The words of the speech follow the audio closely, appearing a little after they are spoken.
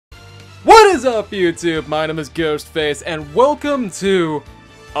What is up, YouTube? My name is Ghostface, and welcome to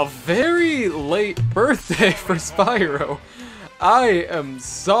a very late birthday for Spyro. I am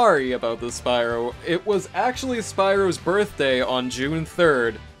sorry about this, Spyro. It was actually Spyro's birthday on June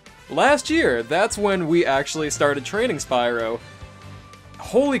 3rd. Last year, that's when we actually started training Spyro.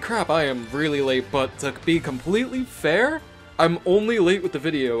 Holy crap, I am really late, but to be completely fair, I'm only late with the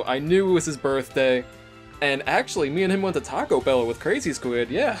video. I knew it was his birthday, and actually, me and him went to Taco Bell with Crazy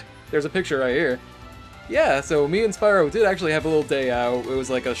Squid, yeah. There's a picture right here. Yeah, so me and Spyro did actually have a little day out. It was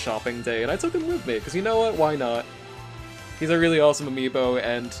like a shopping day, and I took him with me, because you know what? Why not? He's a really awesome amiibo,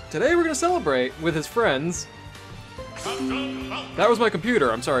 and today we're going to celebrate with his friends. That was my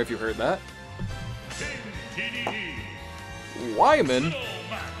computer, I'm sorry if you heard that. Wyman.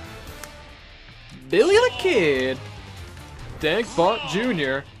 Billy the Kid. Dankbot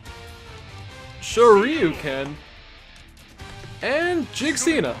Jr. Shoryuken. And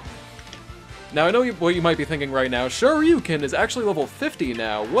Jigcena. Now, I know what you might be thinking right now. Shoryuken is actually level 50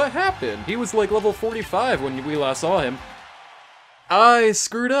 now. What happened? He was like level 45 when we last saw him. I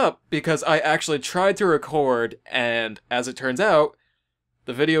screwed up because I actually tried to record, and as it turns out,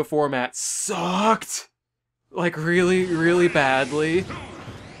 the video format sucked. Like, really, really badly.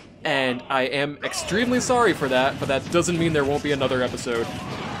 And I am extremely sorry for that, but that doesn't mean there won't be another episode.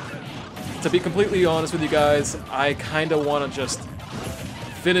 To be completely honest with you guys, I kinda wanna just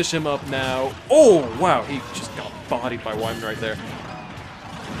finish him up now. Oh, wow, he just got bodied by Wyman right there.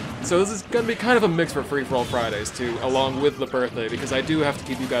 So this is gonna be kind of a mix for Free For All Fridays, too, along with the birthday, because I do have to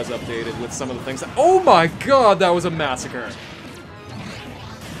keep you guys updated with some of the things that— oh my god, that was a massacre!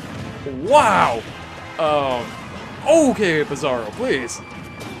 Wow! Okay, Bizarro, please.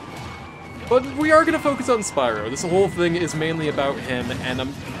 But we are gonna focus on Spyro. This whole thing is mainly about him, and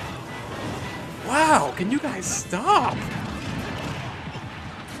I'm— wow, can you guys stop?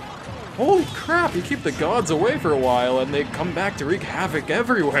 Holy crap, you keep the gods away for a while and they come back to wreak havoc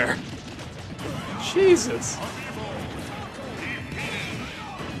everywhere. Jesus.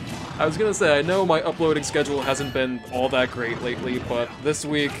 I was gonna say, I know my uploading schedule hasn't been all that great lately, but this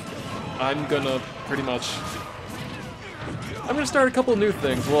week I'm gonna pretty much— I'm gonna start a couple new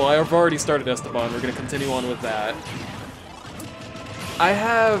things. Well, I've already started Esteban, we're gonna continue on with that. I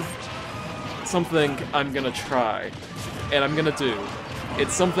have something I'm gonna try, and I'm gonna do.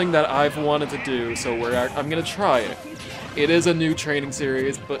 It's something that I've wanted to do, so I'm gonna try it. It is a new training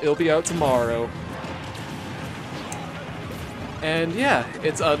series, but it'll be out tomorrow. And yeah,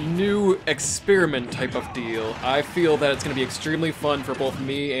 it's a new experiment type of deal. I feel that it's gonna be extremely fun for both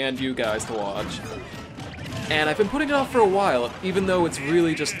me and you guys to watch. And I've been putting it off for a while, even though it's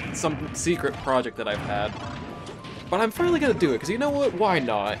really just some secret project that I've had. But I'm finally gonna do it, because you know what? Why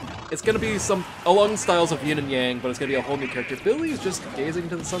not? It's gonna be some along styles of yin and yang, but it's gonna be a whole new character. Billy's just gazing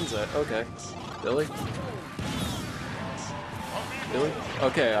into the sunset. Okay. Billy? Billy?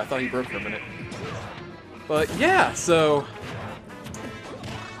 Okay, I thought he broke for a minute. But yeah, so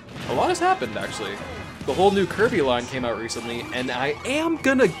a lot has happened, actually. The whole new Kirby line came out recently, and I am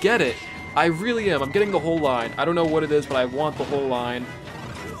gonna get it. I really am. I'm getting the whole line. I don't know what it is, but I want the whole line.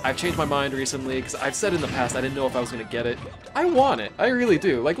 I've changed my mind recently, because I've said in the past I didn't know if I was going to get it. I want it. I really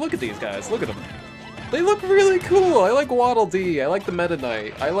do. Like, look at these guys. Look at them. They look really cool. I like Waddle Dee. I like the Meta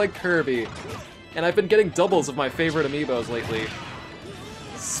Knight. I like Kirby. And I've been getting doubles of my favorite amiibos lately.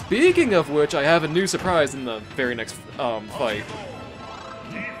 Speaking of which, I have a new surprise in the very next fight.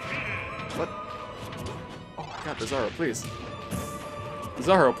 What? Oh my god, Bizarro, please.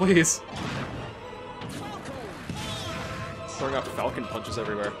 Bizarro, please. Throwing out falcon punches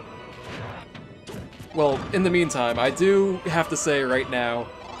everywhere. Well, in the meantime, I do have to say right now,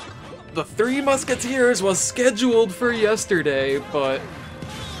 the Three Musketeers was scheduled for yesterday, but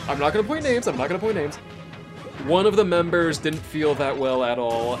I'm not gonna point names, One of the members didn't feel that well at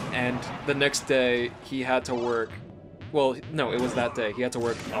all, and the next day he had to work— well, no, it was that day. He had to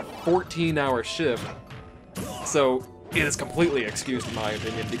work a 14-hour shift. So, it is completely excused in my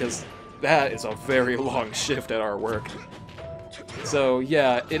opinion, because that is a very long shift at our work. So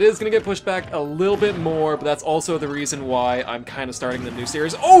yeah, it is gonna get pushed back a little bit more, but that's also the reason why I'm kind of starting the new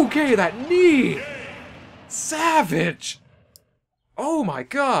series. Okay, that knee! Savage! Oh my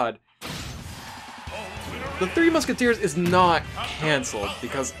god! The Three Musketeers is not cancelled,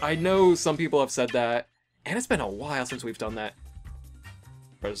 because I know some people have said that, and it's been a while since we've done that.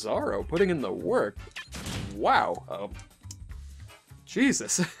 Bizarro putting in the work. Wow.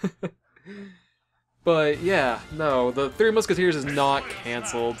 Jesus. But yeah, no, the Three Musketeers is not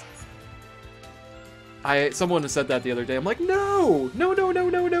cancelled. Someone said that the other day. I'm like, no,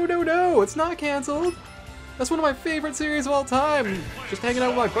 it's not cancelled. That's one of my favorite series of all time! Just hanging out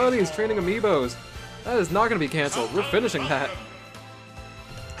with my buddies, training Amiibos. That is not gonna be canceled. We're finishing that.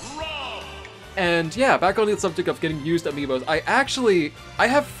 And yeah, back on the subject of getting used Amiibos, I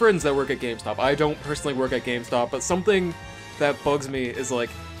have friends that work at GameStop. I don't personally work at GameStop, but something that bugs me is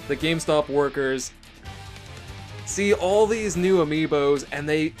like, the GameStop workers see all these new Amiibos and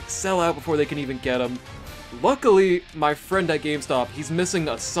they sell out before they can even get them. Luckily, my friend at GameStop, he's missing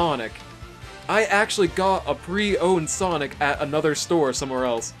a Sonic. I actually got a pre-owned Sonic at another store somewhere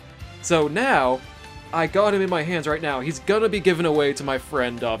else. So now, I got him in my hands right now. He's gonna be given away to my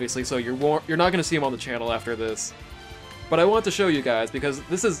friend, obviously, so you're not gonna see him on the channel after this. But I want to show you guys, because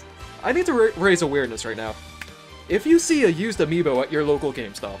this is... I need to raise awareness right now. If you see a used Amiibo at your local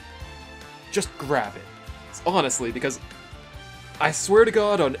GameStop, just grab it. Honestly, because I swear to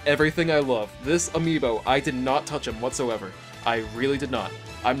God on everything I love, this Amiibo, I did not touch him whatsoever. I really did not.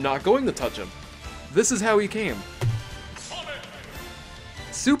 I'm not going to touch him. This is how he came.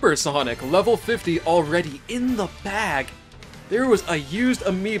 Super Sonic, level 50 already in the bag. There was a used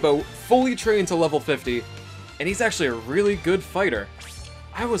Amiibo fully trained to level 50, and he's actually a really good fighter.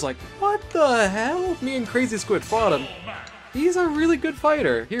 I was like, what the hell? Me and Crazy Squid fought him. He's a really good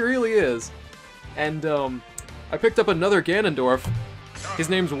fighter. He really is. And, I picked up another Ganondorf. His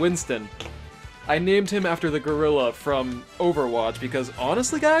name's Winston. I named him after the gorilla from Overwatch because,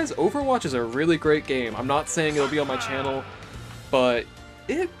 honestly guys, Overwatch is a really great game. I'm not saying it'll be on my channel, but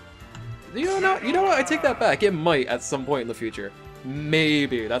you know what, I take that back. It might at some point in the future.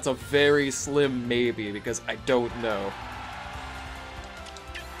 Maybe. That's a very slim maybe, because I don't know.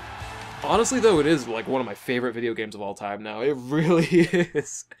 Honestly though, it is like one of my favorite video games of all time now. It really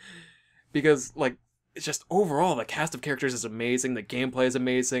is. Because, like, it's just overall, the cast of characters is amazing, the gameplay is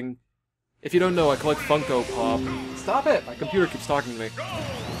amazing. If you don't know, I collect Funko Pop. Stop it! My computer keeps talking to me.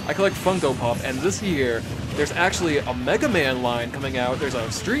 I collect Funko Pop, and this year, there's actually a Mega Man line coming out, there's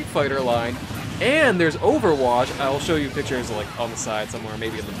a Street Fighter line, and there's Overwatch. I'll show you pictures, like, on the side somewhere,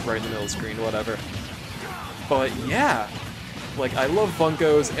 maybe right in the middle of the screen, whatever. But yeah, like, I love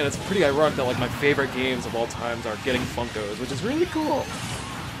Funkos, and it's pretty ironic that, like, my favorite games of all times are getting Funkos, which is really cool.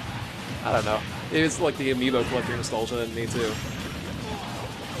 I don't know. It's like the Amiibo collector nostalgia in me, too.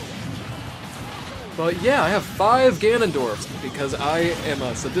 But yeah, I have 5 Ganondorfs, because I am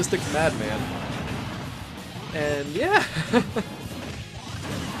a sadistic madman. And yeah.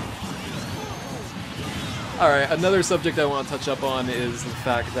 Alright, another subject I want to touch up on is the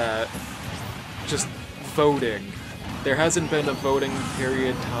fact that just voting. There hasn't been a voting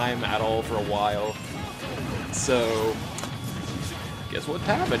period time at all for a while. So, guess what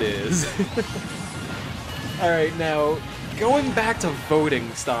time it is? Alright, now, going back to voting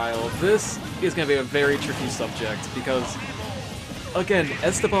style, this is going to be a very tricky subject because, again,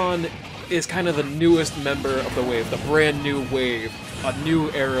 Esteban is kind of the newest member of the wave, the brand new wave, a new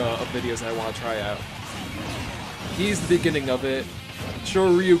era of videos I want to try out. He's the beginning of it.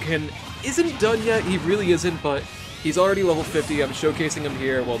 Shoryuken isn't done yet, he really isn't, but he's already level 50, I'm showcasing him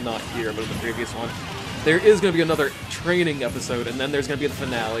here, well not here, but in the previous one. There is going to be another training episode, and then there's going to be the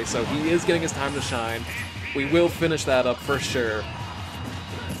finale, so he is getting his time to shine. We will finish that up for sure.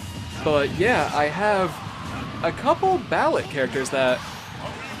 But yeah, I have a couple ballot characters that,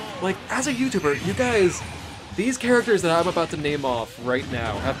 like, as a YouTuber, you guys, these characters that I'm about to name off right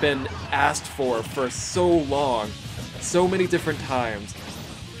now have been asked for so long, so many different times.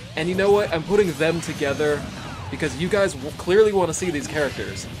 And you know what? I'm putting them together because you guys clearly want to see these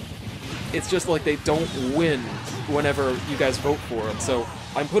characters. It's just like they don't win whenever you guys vote for them, so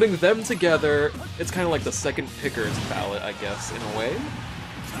I'm putting them together. It's kind of like the second picker's ballot, I guess, in a way.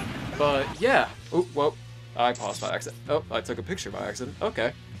 But yeah. Oh, whoa. I paused by accident. Oh, I took a picture by accident.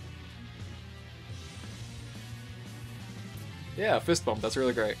 Okay. Yeah, fist bump. That's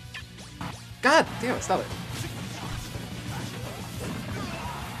really great. God damn it, stop it.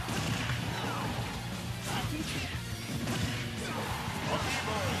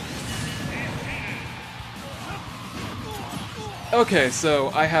 Okay, so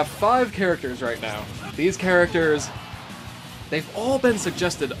I have 5 characters right now. These characters, they've all been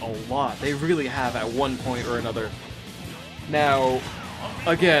suggested a lot. They really have at one point or another. Now,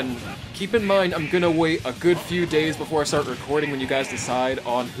 again, keep in mind I'm gonna wait a good few days before I start recording when you guys decide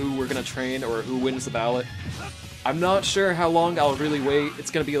on who we're gonna train or who wins the ballot. I'm not sure how long I'll really wait.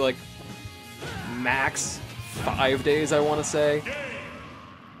 It's gonna be like max 5 days, I want to say.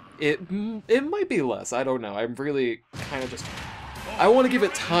 It might be less, I don't know. I'm really kind of just... I want to give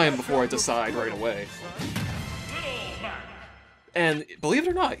it time before I decide right away. And believe it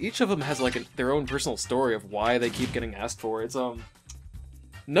or not, each of them has like their own personal story of why they keep getting asked for. It's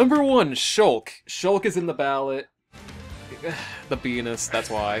Number 1, Shulk. Shulk is in the ballot. The Venus, that's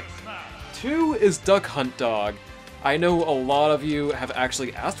why. 2 is Duck Hunt Dog. I know a lot of you have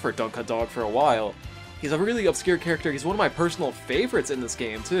actually asked for Duck Hunt Dog for a while. He's a really obscure character. He's one of my personal favorites in this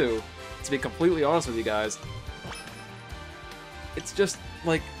game, too. To be completely honest with you guys. It's just,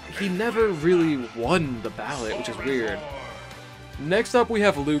 like, he never really won the ballot, which is weird. Next up, we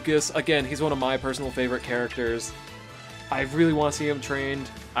have Lucas. Again, he's one of my personal favorite characters. I really want to see him trained.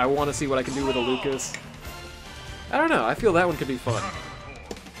 I want to see what I can do with a Lucas. I don't know, I feel that one could be fun.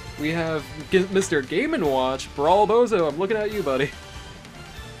 We have Mr. Game & Watch, Brawl Bozo, I'm looking at you, buddy.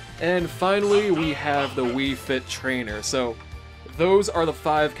 And finally, we have the Wii Fit Trainer. So, those are the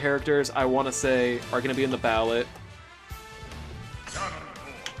 5 characters I want to say are going to be in the ballot.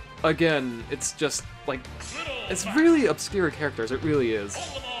 Again, it's just, like, it's really obscure characters, it really is.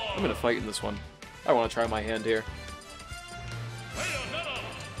 I'm going to fight in this one. I want to try my hand here.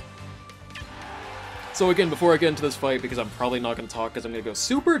 So again, before I get into this fight, because I'm probably not going to talk because I'm going to go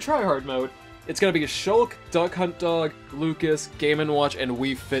super tryhard mode, it's going to be Shulk, Duck Hunt Dog, Lucas, Game & Watch, and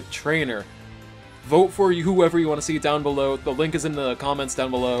Wii Fit Trainer. Vote for whoever you want to see down below. The link is in the comments down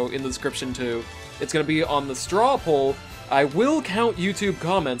below, in the description too. It's going to be on the straw poll. I will count YouTube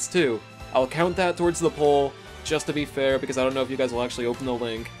comments too. I'll count that towards the poll, just to be fair, because I don't know if you guys will actually open the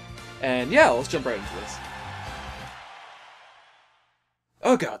link. And yeah, let's jump right into this.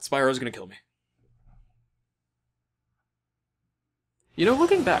 Oh god, Spyro's going to kill me. You know,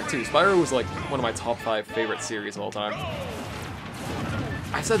 looking back too, Spyro was like one of my top 5 favorite series of all time.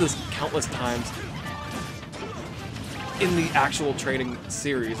 I've said this countless times in the actual training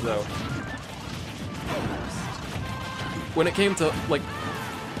series, though. When it came to, like,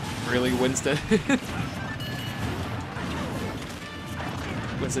 really, Winston?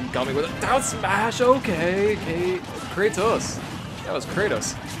 Winston got me with a down smash, okay, Kratos. That was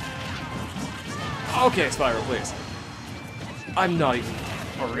Kratos. Okay, Spyro, please. I'm not even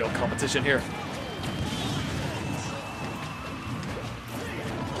a real competition here.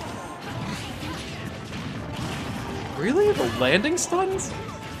 Really? The landing stuns?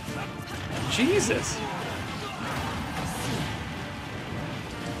 Jesus.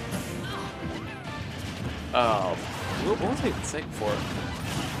 What was I even saying before?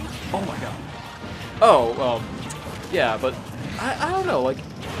 Oh my god. Oh, yeah, but I don't know, like,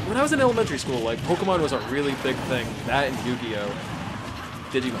 when I was in elementary school, like, Pokemon was a really big thing. That and Yu-Gi-Oh!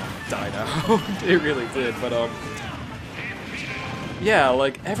 Digimon died out. It really did, but, yeah,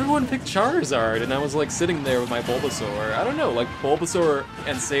 like, everyone picked Charizard, and I was, like, sitting there with my Bulbasaur. I don't know, like, Bulbasaur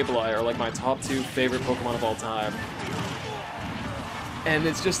and Sableye are, like, my top 2 favorite Pokemon of all time. And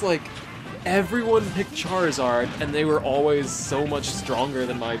it's just, like, everyone picked Charizard, and they were always so much stronger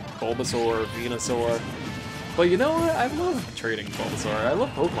than my Bulbasaur or Venusaur. But you know what? I love trading Bulbasaur. I love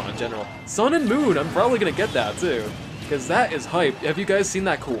Pokemon in general. Sun and Moon, I'm probably gonna get that too. Because that is hype. Have you guys seen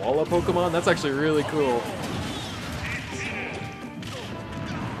that koala Pokemon? That's actually really cool.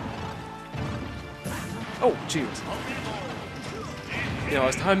 Oh, jeez. You know,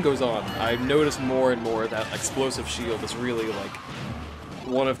 as time goes on, I've noticed more and more that Explosive Shield is really, like,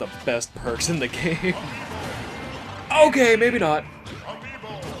 one of the best perks in the game. Okay, maybe not.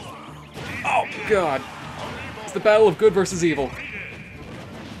 Oh, God. It's the battle of good versus evil.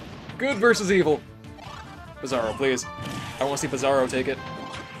 Good versus evil. Bizarro, please. I want to see Bizarro take it.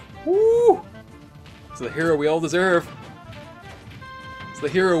 Woo! It's the hero we all deserve. It's the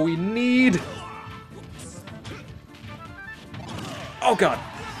hero we need. Oh god.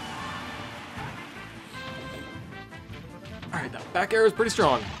 Alright, that back air is pretty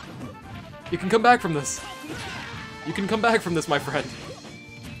strong. You can come back from this. You can come back from this, my friend.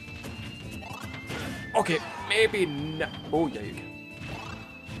 Okay, maybe not. Oh, yeah, you can.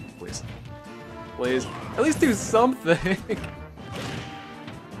 Please. Please. At least do something.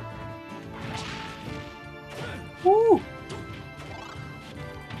 Woo!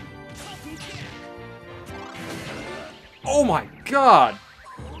 Oh my god!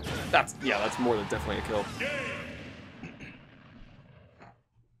 That's more than definitely a kill.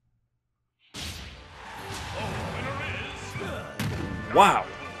 Wow!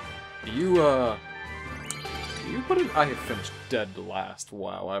 You put it. I had finished dead last.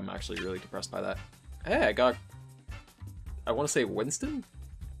 Wow, I'm actually really depressed by that. Hey, I got. I want to say Winston?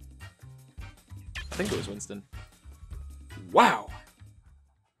 I think it was Winston. Wow!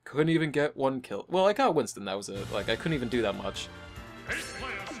 Couldn't even get one kill. Well, I got Winston, that was it. Like, I couldn't even do that much.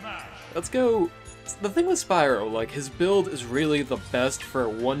 Let's go. The thing with Spyro, like, his build is really the best for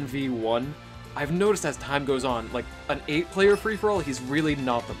 1v1. I've noticed as time goes on, like, an 8-player free-for-all, he's really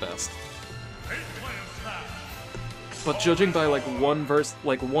not the best. but judging by like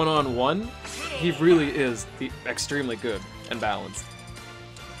one-on-one, he really is extremely good and balanced.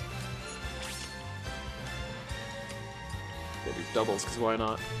 We'll do doubles, because why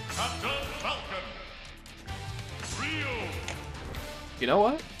not? You know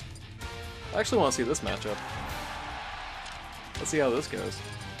what? I actually want to see this matchup. Let's see how this goes.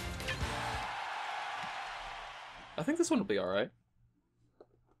 I think this one will be alright.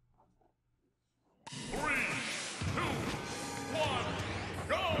 3, 2, 1,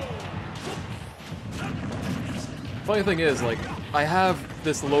 go! Funny thing is, like, I have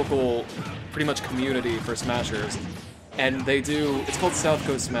this local, pretty much community for Smashers, and they do, it's called South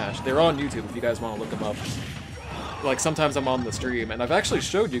Coast Smash. They're on YouTube if you guys want to look them up. Like, sometimes I'm on the stream, and I've actually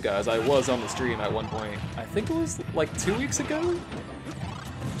showed you guys I was on the stream at one point. I think it was, like, 2 weeks ago?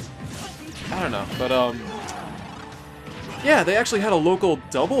 I don't know, but, yeah, they actually had a local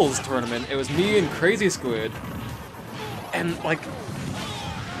doubles tournament. It was me and Crazy Squid, and, like,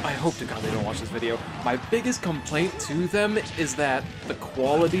 I hope to God they don't watch this video. My biggest complaint to them is that the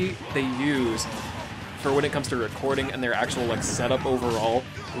quality they use for when it comes to recording and their actual, like, setup overall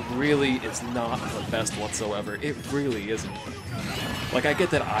really is not the best whatsoever. It really isn't. Like, I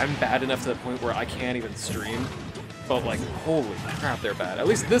get that I'm bad enough to the point where I can't even stream, but, like, holy crap, they're bad. At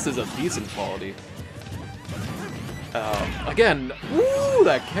least this is a decent quality. Again, woo,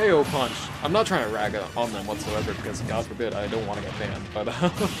 that KO punch. I'm not trying to rag on them whatsoever because, God forbid, I don't want to get banned, but,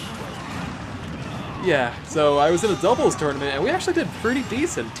 yeah, so I was in a doubles tournament, and we actually did pretty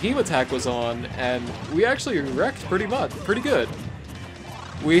decent. Team Attack was on, and we actually wrecked pretty good.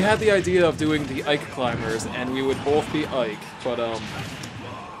 We had the idea of doing the Ike Climbers, and we would both be Ike, but,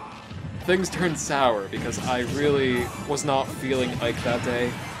 things turned sour because I really was not feeling Ike that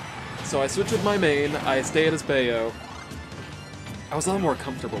day. So I switched with my main, I stayed as Bayo. I was a lot more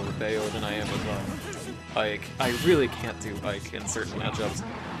comfortable with Bayo than I am with Ike. I really can't do Ike in certain matchups.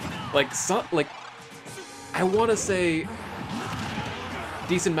 Like, I want to say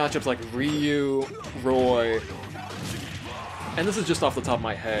decent matchups like Ryu, Roy, and this is just off the top of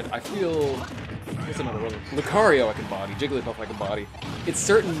my head. I feel, what's another one? Lucario I can body, Jigglypuff I can body. It's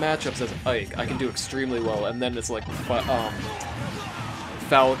certain matchups as Ike I can do extremely well, and then it's like,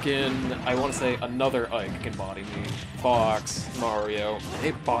 Falcon, I want to say another Ike can body me, Fox, Mario,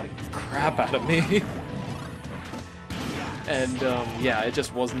 they body the crap out of me. And, yeah, it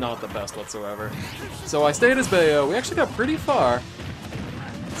just was not the best whatsoever. So I stayed as Bayo. We actually got pretty far.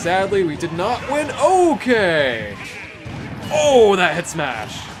 Sadly, we did not win. Okay! Oh, that hit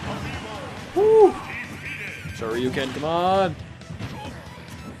smash! Woo! Shoryuken, come on!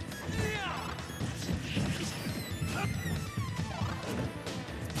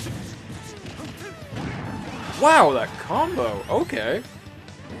 Wow, that combo! Okay.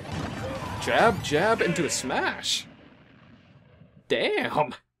 Jab, jab into a smash.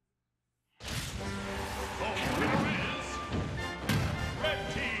 Damn!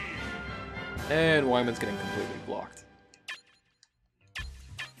 And Wyman's getting completely blocked.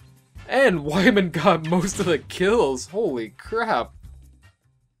 And Wyman got most of the kills! Holy crap!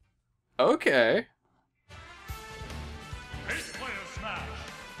 Okay.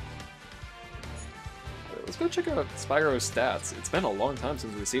 Let's go check out Spyro's stats. It's been a long time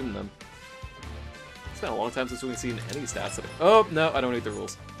since we've seen them. It's been a long time since we've seen any stats that oh, no, I don't need the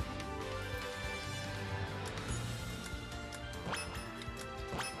rules.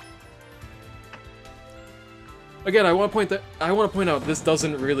 Again, I want to point out this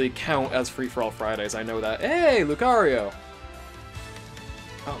doesn't really count as Free-for-All Fridays. I know that. Hey, Lucario!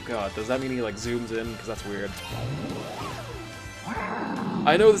 Oh god, does that mean he like zooms in? Because that's weird.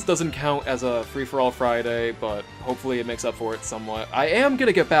 I know this doesn't count as a Free-for-All Friday, but hopefully it makes up for it somewhat. I am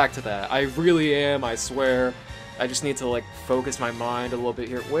gonna get back to that. I really am, I swear. I just need to, like, focus my mind a little bit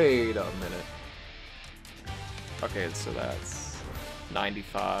here. Wait a minute. Okay, so that's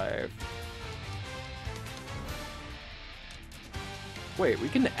 95. Wait, we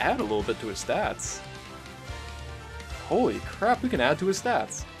can add a little bit to his stats. Holy crap, we can add to his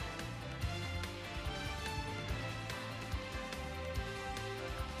stats.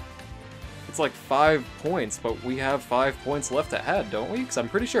 It's like 5 points, but we have 5 points left to add, don't we? Because I'm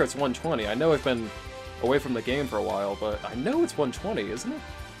pretty sure it's 120. I know I've been away from the game for a while, but I know it's 120, isn't it?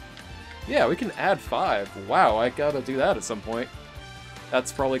 Yeah, we can add 5. Wow, I gotta do that at some point.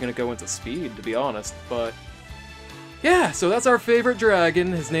 That's probably gonna go into speed, to be honest, but... yeah, so that's our favorite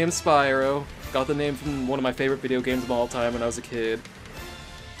dragon. His name's Spyro. Got the name from one of my favorite video games of all time when I was a kid.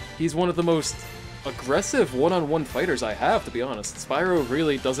 He's one of the most aggressive one-on-one fighters I have, to be honest. Spyro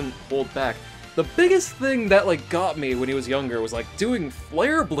really doesn't hold back. The biggest thing that, like, got me when he was younger was, like, doing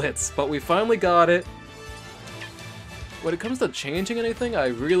Flare Blitz, but we finally got it. when it comes to changing anything, I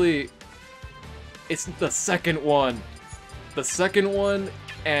really... It's the second one. The second one,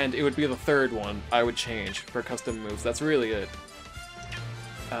 and it would be the third one I would change for custom moves. That's really it.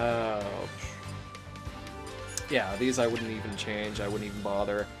 Yeah, these I wouldn't even change. I wouldn't even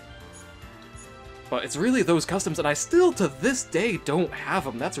bother. But it's really those customs, and I still, to this day, don't have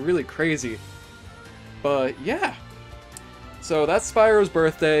them. That's really crazy. But, yeah. So that's Spyro's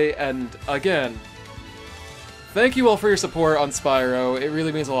birthday, and again, thank you all for your support on Spyro. It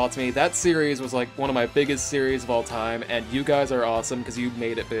really means a lot to me. That series was like one of my biggest series of all time, and you guys are awesome because you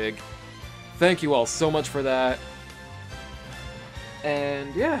made it big. Thank you all so much for that.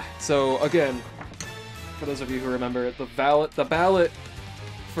 And yeah, so again, for those of you who remember, the ballot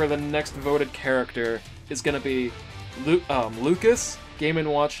for the next voted character is gonna be Lucas, Game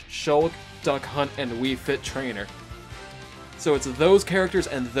 & Watch, Shulk, Duck Hunt, and Wii Fit Trainer. So it's those characters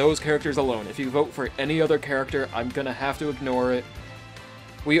and those characters alone. If you vote for any other character, I'm gonna have to ignore it.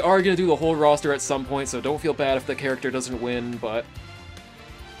 We are gonna do the whole roster at some point, so don't feel bad if the character doesn't win, but...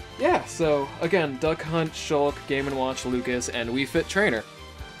 Yeah, so again, Duck Hunt, Shulk, Game & Watch, Lucas, and Wii Fit Trainer.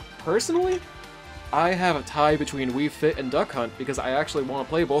 Personally, I have a tie between Wii Fit and Duck Hunt because I actually want to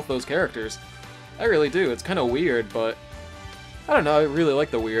play both those characters. I really do. It's kind of weird, but I don't know, I really like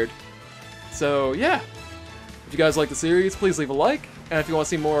the weird. So yeah, if you guys like the series, please leave a like, and if you want to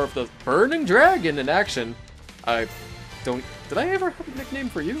see more of the Burning Dragon in action, did I ever have a nickname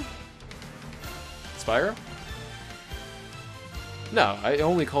for you? Spyro? No, I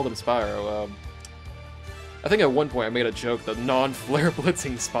only called him Spyro. I think at one point I made a joke, the non-flare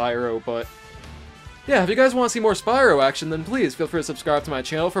blitzing Spyro, but yeah, if you guys want to see more Spyro action, then please feel free to subscribe to my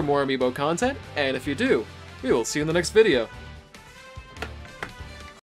channel for more Amiibo content, and if you do, we will see you in the next video.